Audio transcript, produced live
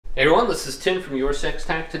Hey everyone, this is Tim from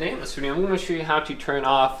YourSixTech. Today in this video, I'm going to show you how to turn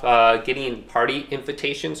off getting party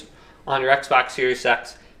invitations on your Xbox Series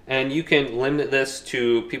X. And you can limit this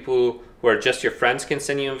to people who are just your friends can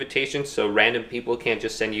send you invitations, so random people can't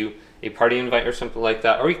just send you a party invite or something like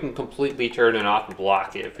that. Or you can completely turn it off and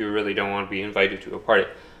block it if you really don't want to be invited to a party.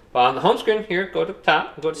 But on the home screen here, go to the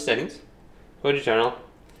top, go to Settings, go to General,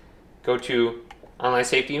 go to Online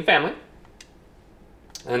Safety and Family.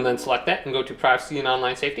 And then select that and go to Privacy and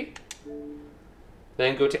Online Safety.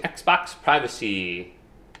 Then go to Xbox Privacy.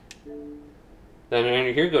 Then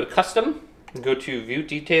under here, go to Custom, and go to View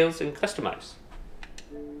Details and Customize.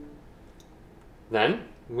 Then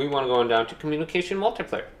we want to go on down to Communication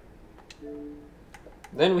Multiplayer.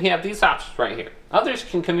 Then we have these options right here. Others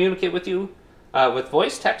can communicate with you with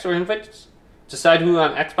voice, text, or invites. Decide who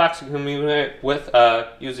on Xbox you can communicate with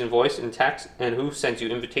using voice and text, and who sends you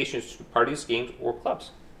invitations to parties, games, or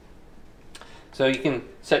clubs. So you can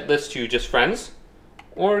set this to just friends,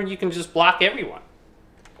 or you can just block everyone.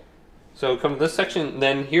 So come to this section,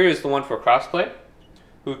 then here is the one for crossplay,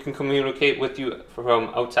 who can communicate with you from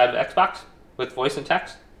outside of Xbox with voice and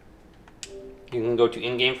text. You can go to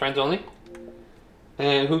in-game friends only,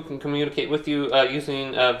 and who can communicate with you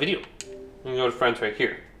using video. You can go to friends right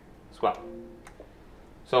here as well.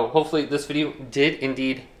 So hopefully this video did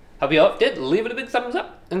indeed help you out. If it did, leave it a big thumbs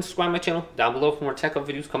up and subscribe to my channel down below for more tech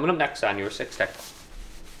videos coming up next on YourSixTech.